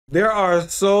There are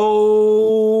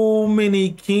so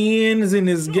many Kens in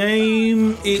this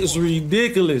game. It's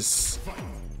ridiculous.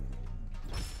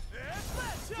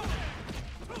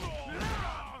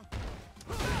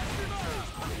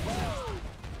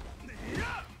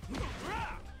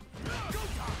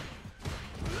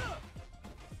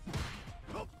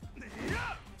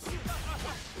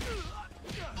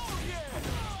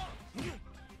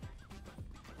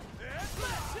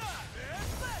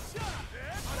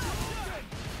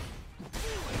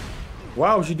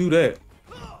 Why would you do that?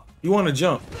 You want to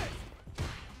jump.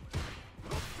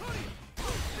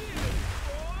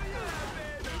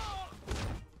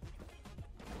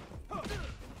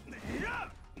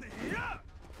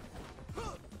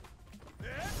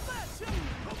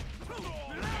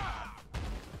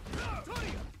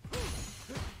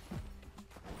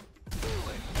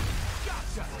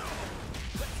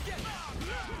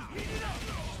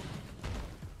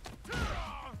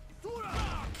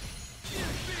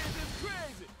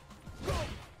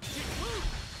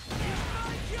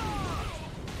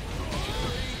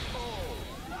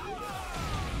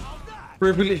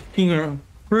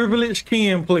 Privileged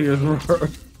Ken players, bro.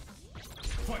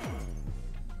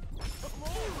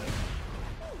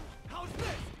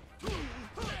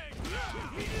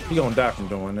 He gonna die from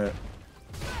doing that.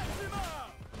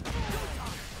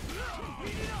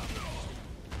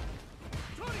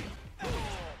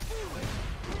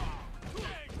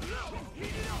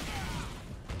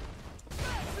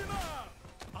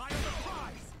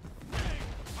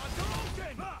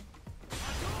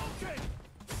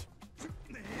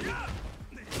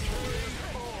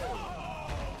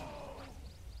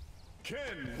 Ken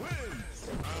wins.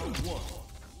 Round one.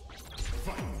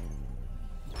 Fight.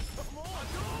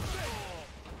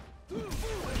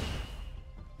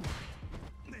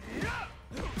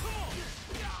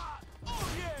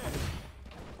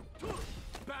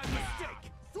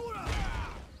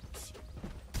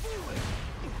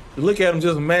 Look at him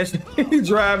just mashing,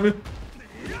 driving.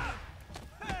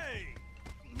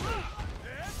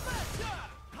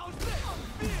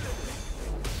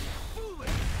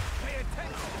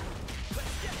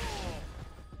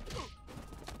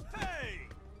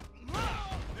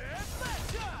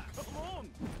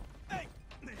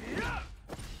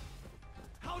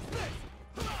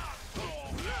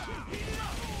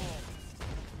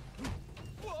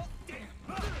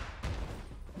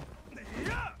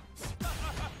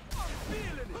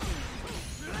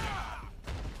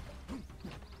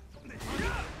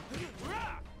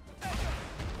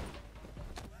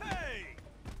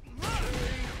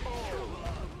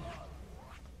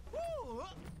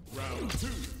 Round two.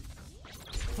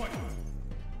 Fight.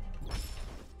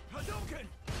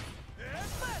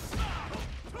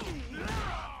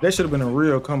 That should have been a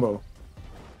real combo.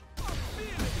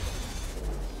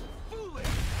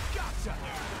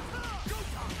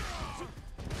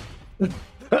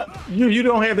 You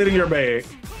don't have it in your bag.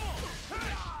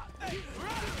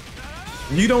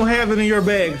 You don't have it in your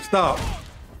bag. Stop.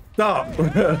 Stop.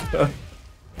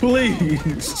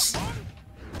 Please.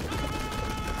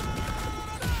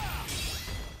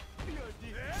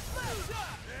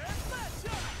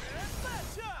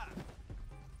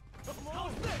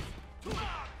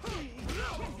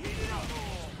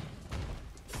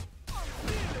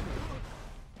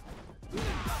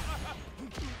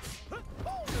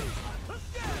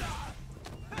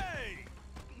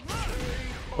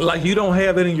 Like, you don't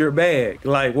have it in your bag.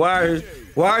 Like, why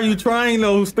are you trying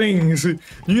those things?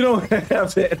 You don't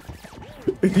have that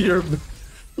in your.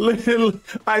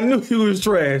 I knew he was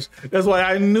trash. That's why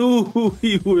I knew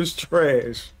he was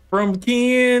trash. From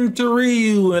Ken to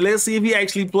Ryu, and let's see if he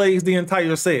actually plays the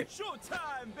entire set.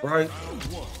 Right?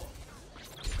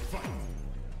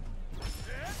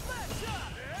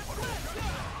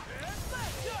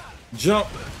 Jump.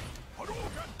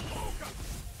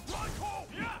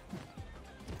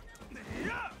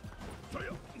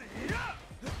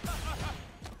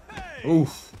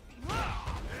 Oof.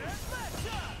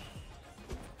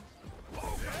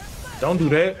 Don't do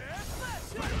that.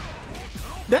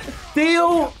 That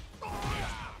still.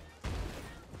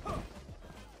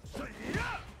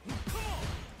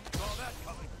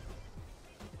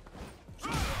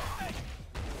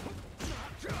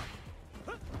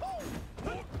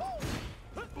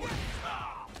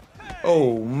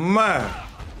 Oh my.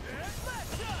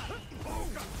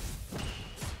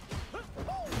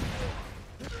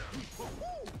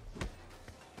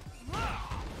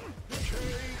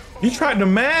 You tried to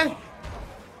mash?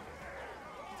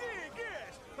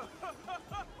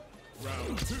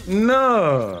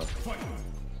 No.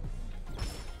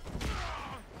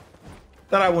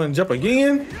 Thought I wouldn't jump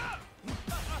again?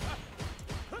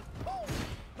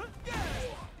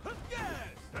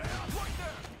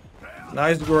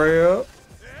 Nice grab.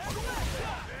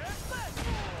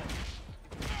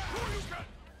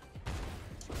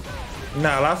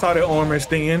 Nah, I saw that arm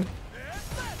extend.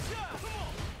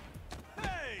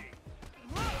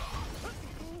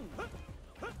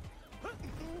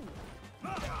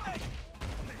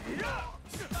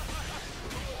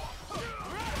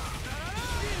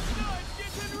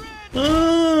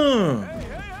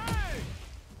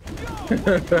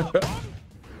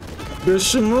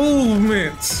 The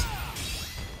movements.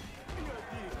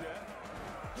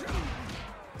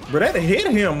 But that hit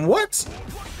him. What?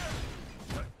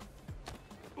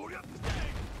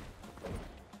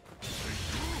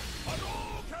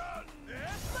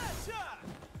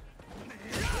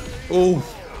 Oh,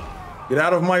 get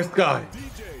out of my sky.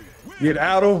 Get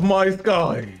out of my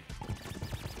sky.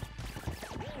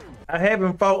 I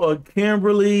haven't fought a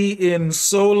Kimberly in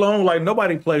so long. Like,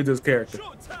 nobody played this character.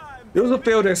 It was a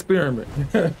failed experiment.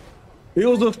 It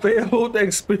was a failed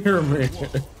experiment.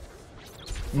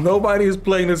 Nobody is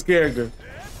playing this character.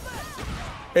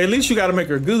 At least you got to make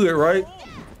her good, right?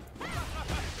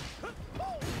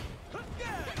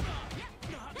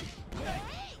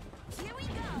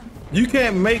 You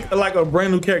can't make like a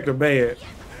brand new character bad.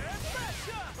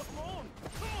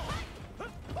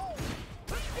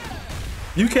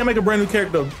 You can't make a brand new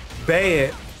character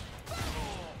bad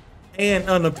and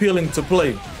unappealing to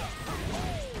play.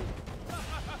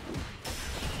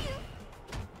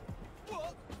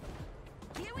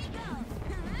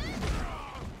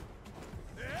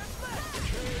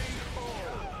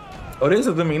 Oh, this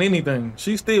doesn't mean anything.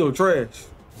 She's still trash.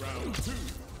 Round 2.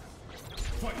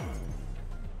 Fight.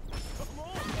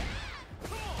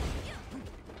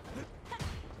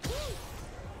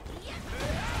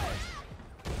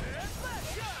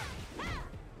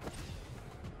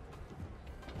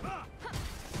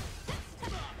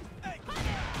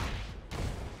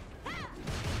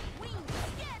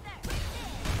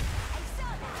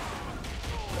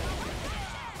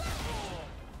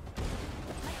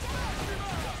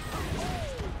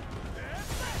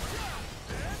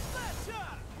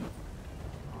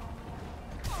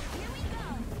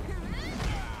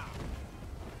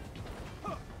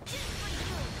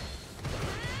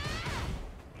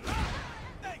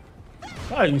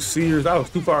 Are you serious? I was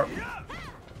too far.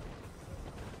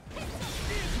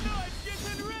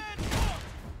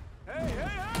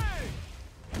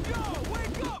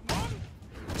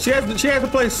 She has to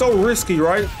play so risky,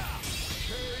 right?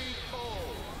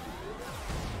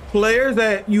 Players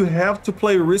that you have to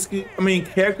play risky, I mean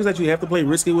characters that you have to play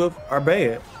risky with are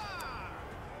bad.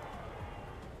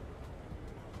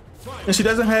 And she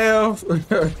doesn't have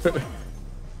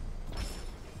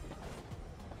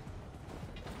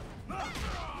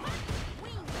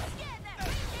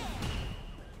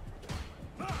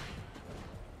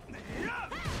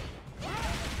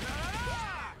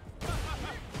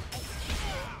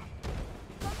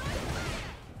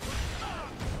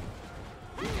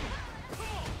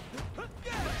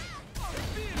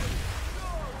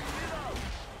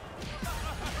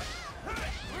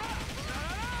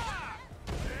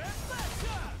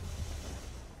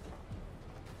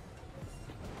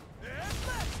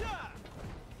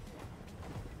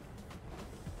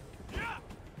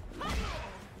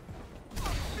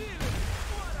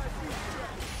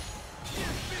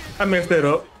I messed that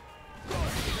up.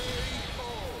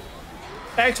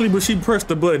 Actually, but she pressed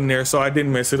the button there, so I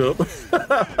didn't mess it up.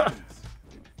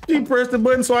 She pressed the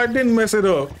button, so I didn't mess it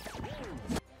up.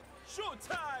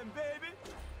 Showtime, baby.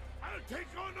 I'll take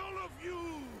on all of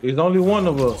you. There's only one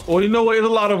of us. Or you know what? There's a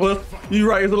lot of us. You're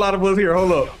right. There's a lot of us here.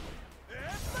 Hold up.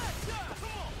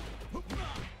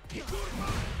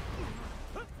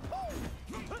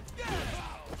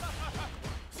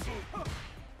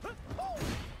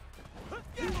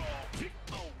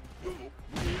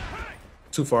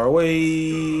 Too far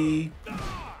away.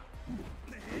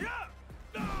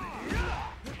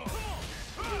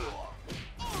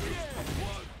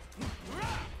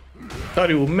 Thought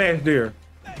he would match there.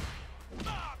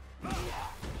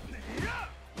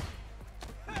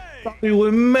 Thought he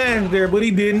would match there, but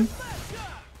he didn't.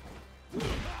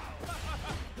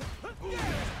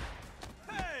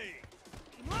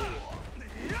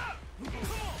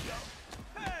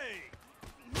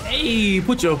 Hey,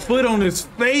 put your foot on his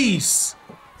face.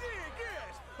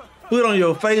 Foot on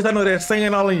your face. I know that's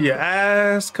singing all in your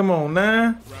eyes. Come on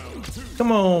now.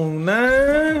 Come on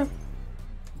now.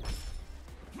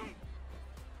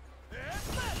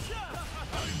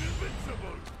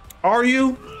 Are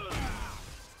you?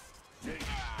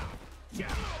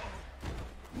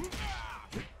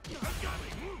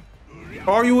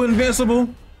 Are you invincible?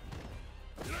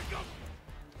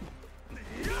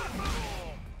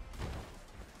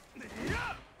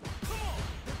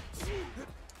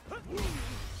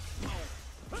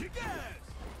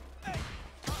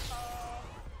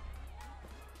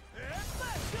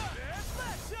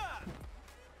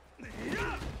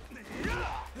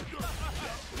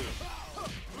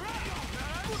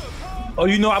 Oh,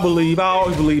 you know I believe. I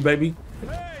always believe, baby.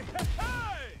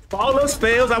 If all else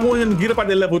fails, I want him to get up at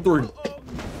that level 3.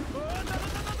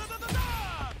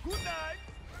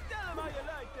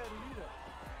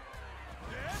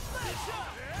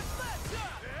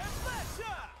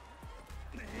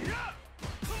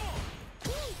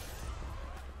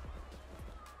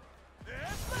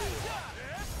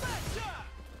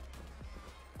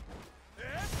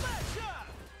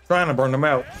 Trying to burn them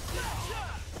out.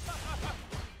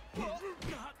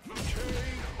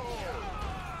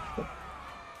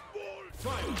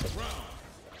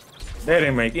 That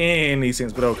didn't make any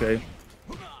sense, but okay.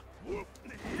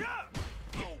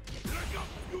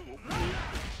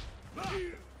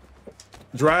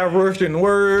 Drive rush didn't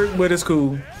work, but it's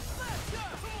cool.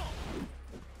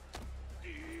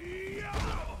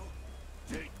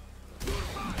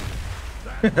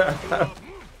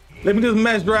 Let me just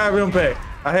match drive impact.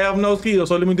 I have no skill,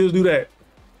 so let me just do that.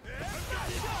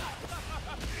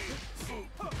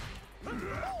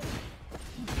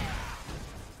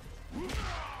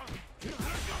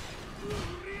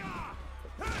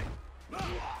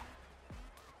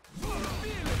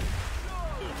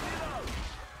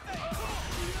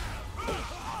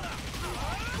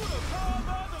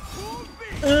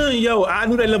 Yo, I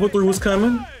knew that level 3 was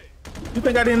coming. You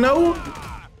think I didn't know?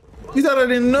 You thought I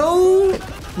didn't know?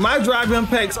 My drive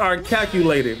impacts are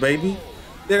calculated, baby.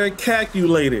 They're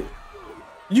calculated.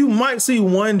 You might see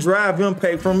one drive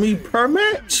impact from me per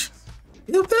match.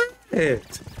 If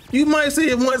that. You might see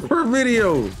it once per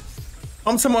video.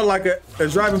 I'm talking about like a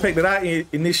drive impact that I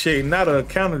initiate, not a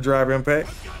counter drive impact.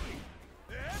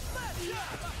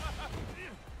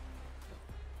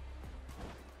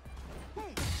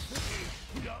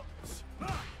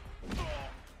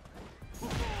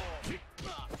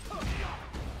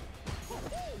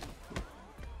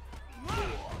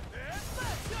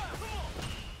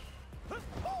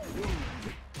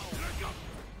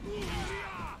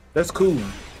 That's cool.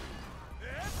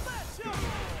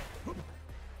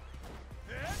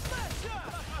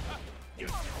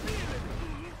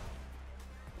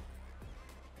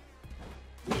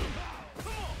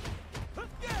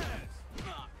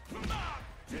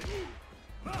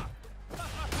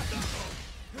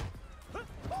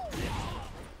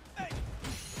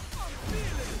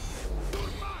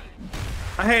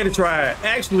 I had to try it.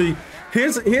 Actually,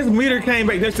 his meter came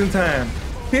back just in time.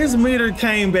 His meter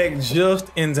came back just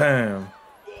in time.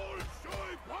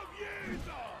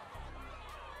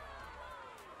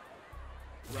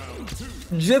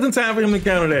 Just in time for him to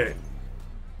counter that.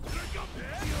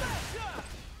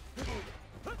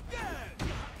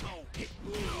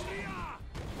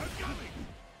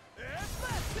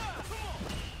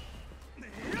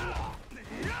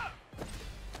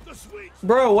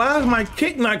 Bro, why is my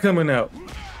kick not coming out?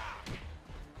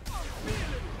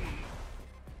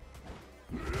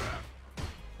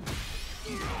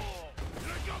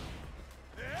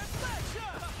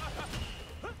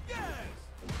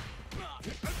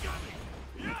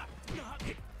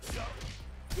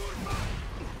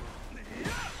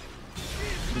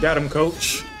 Got him,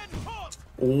 coach.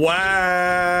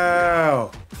 Wow.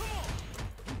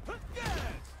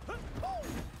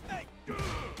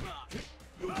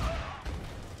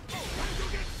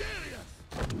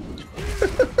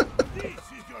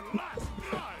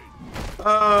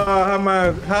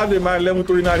 How did my level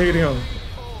 3 not hit him?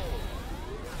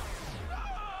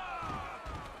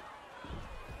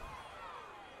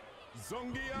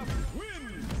 Zongia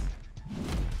wins.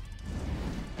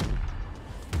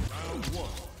 Round 1.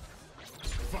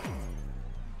 Fight.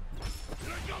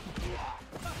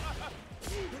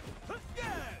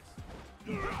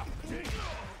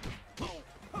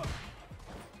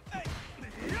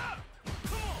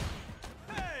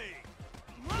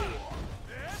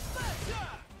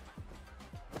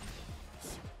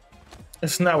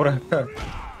 That's not what I thought.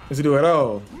 Let's do it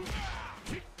all.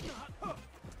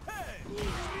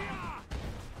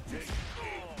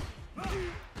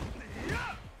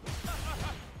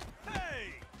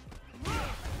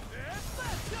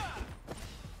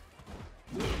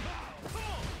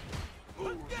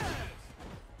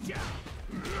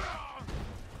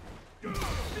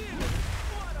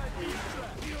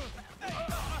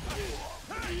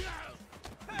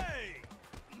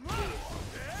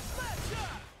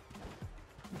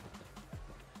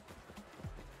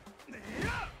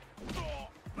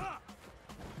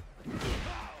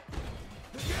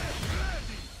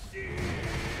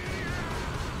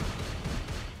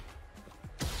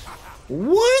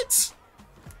 What?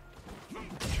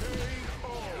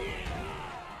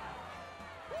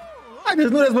 I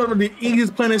just knew that's one of the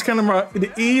easiest punish kind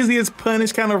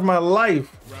of my life.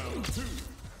 Round 2.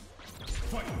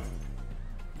 Fight.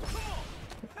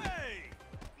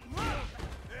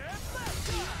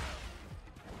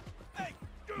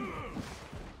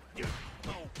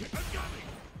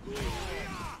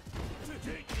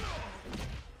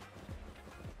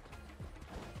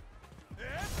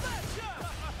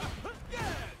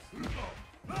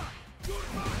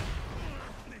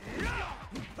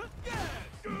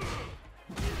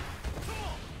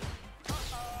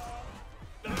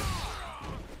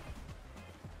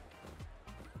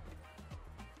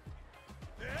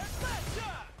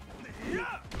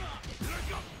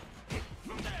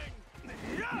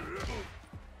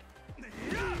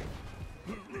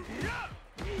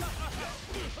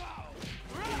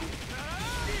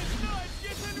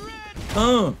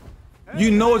 You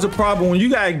know it's a problem when you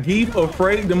got Geef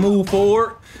afraid to move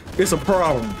forward. It's a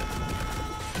problem.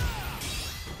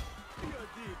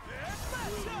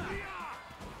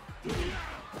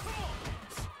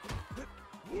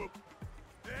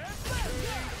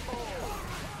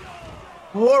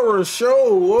 Horror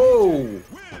show, whoa.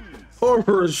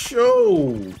 Horror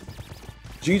show.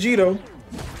 GG though.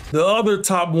 The other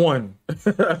top one.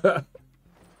 the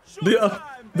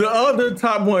other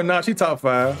top one. Nah, she top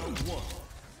 5.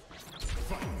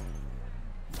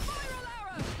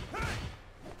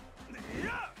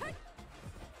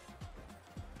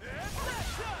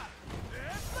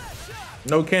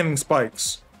 No cannon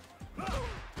spikes.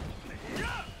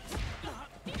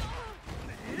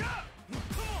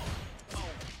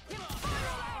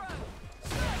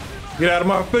 Get out of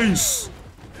my face.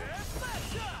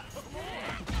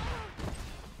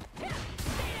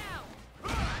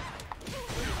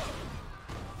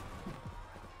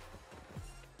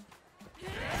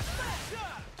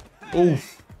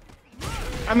 Oof.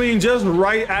 I mean, just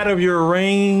right out of your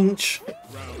range.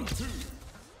 Round 2.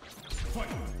 Fight.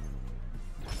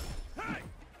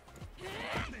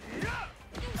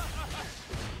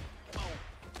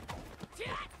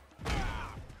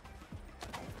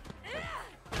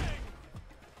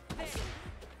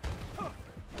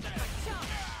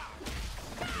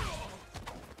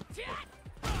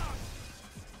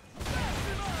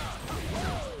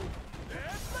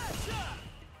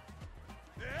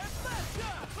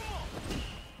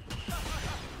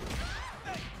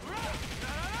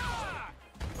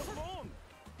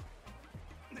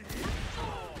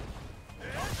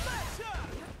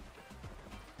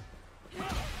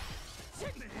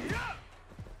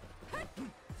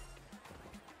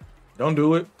 Don't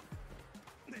do it.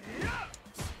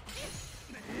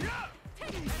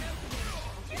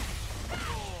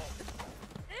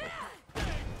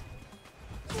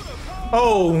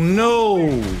 Oh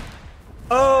no.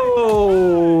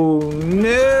 Oh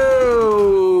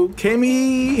no.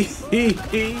 Kimmy.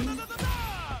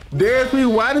 There's me.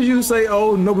 Why did you say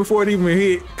oh no before it even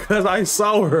hit? Cause I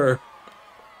saw her.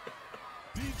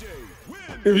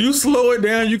 If you slow it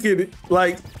down, you could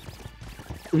like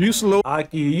if you slow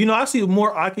Aki, you know, I see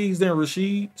more Akis than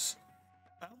Rashids.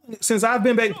 Since I've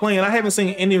been back playing, I haven't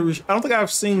seen any. I don't think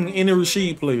I've seen any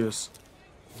Rashid players.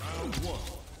 Round 1.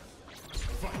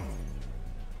 Fight.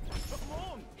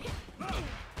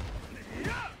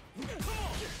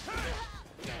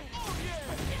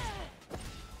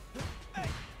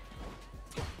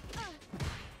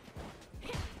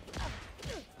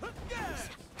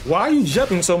 Why are you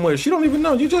jumping so much? You don't even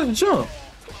know. You just jump.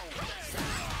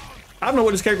 I don't know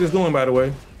what this character is doing, by the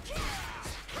way.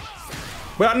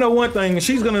 But I know one thing,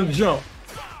 she's gonna jump.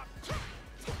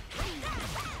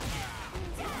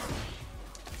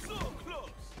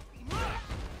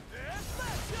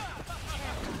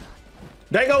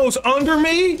 That goes under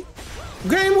me?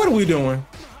 Game, what are we doing?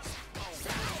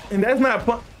 And that's not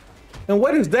fun. And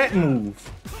what is that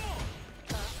move?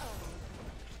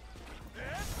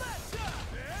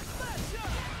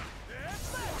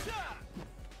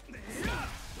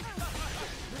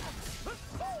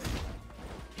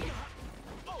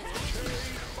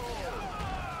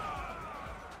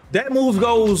 That move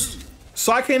goes,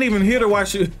 so I can't even hit her while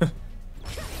she.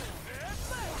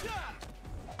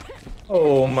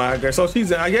 Oh my god! So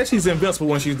she's, I guess she's invincible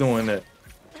when she's doing that.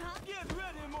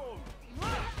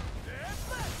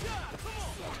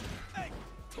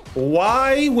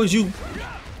 Why would you?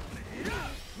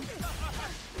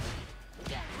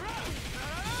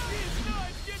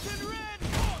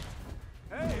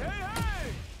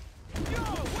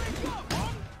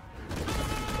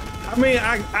 I mean,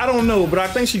 I don't know, but I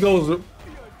think she goes.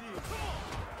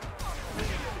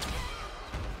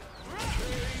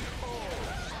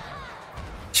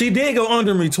 She did go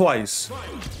under me twice.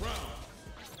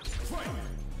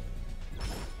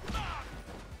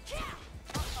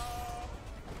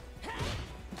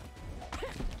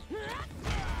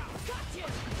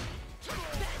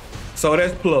 So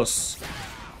that's plus.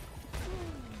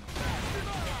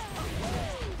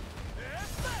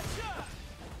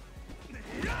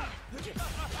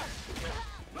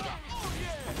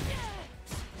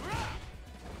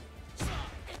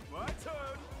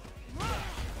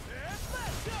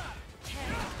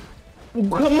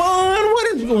 Come on,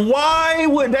 what is, why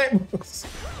would that,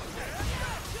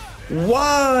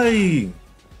 why?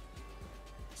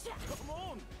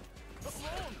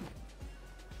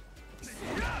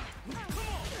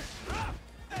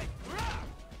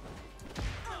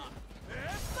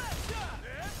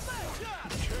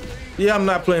 Yeah, I'm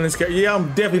not playing this character. Yeah, I'm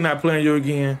definitely not playing you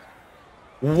again.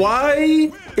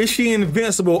 Why is she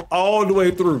invincible all the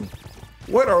way through?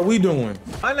 What are we doing?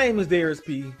 My name is Darius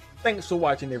P. Thanks for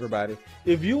watching, everybody.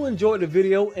 If you enjoyed the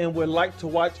video and would like to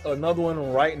watch another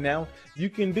one right now, you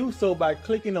can do so by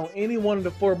clicking on any one of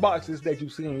the 4 boxes that you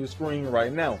see on your screen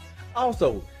right now.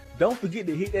 Also, don't forget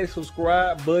to hit that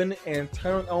subscribe button and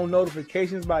turn on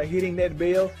notifications by hitting that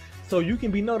bell so you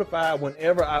can be notified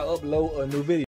whenever I upload a new video.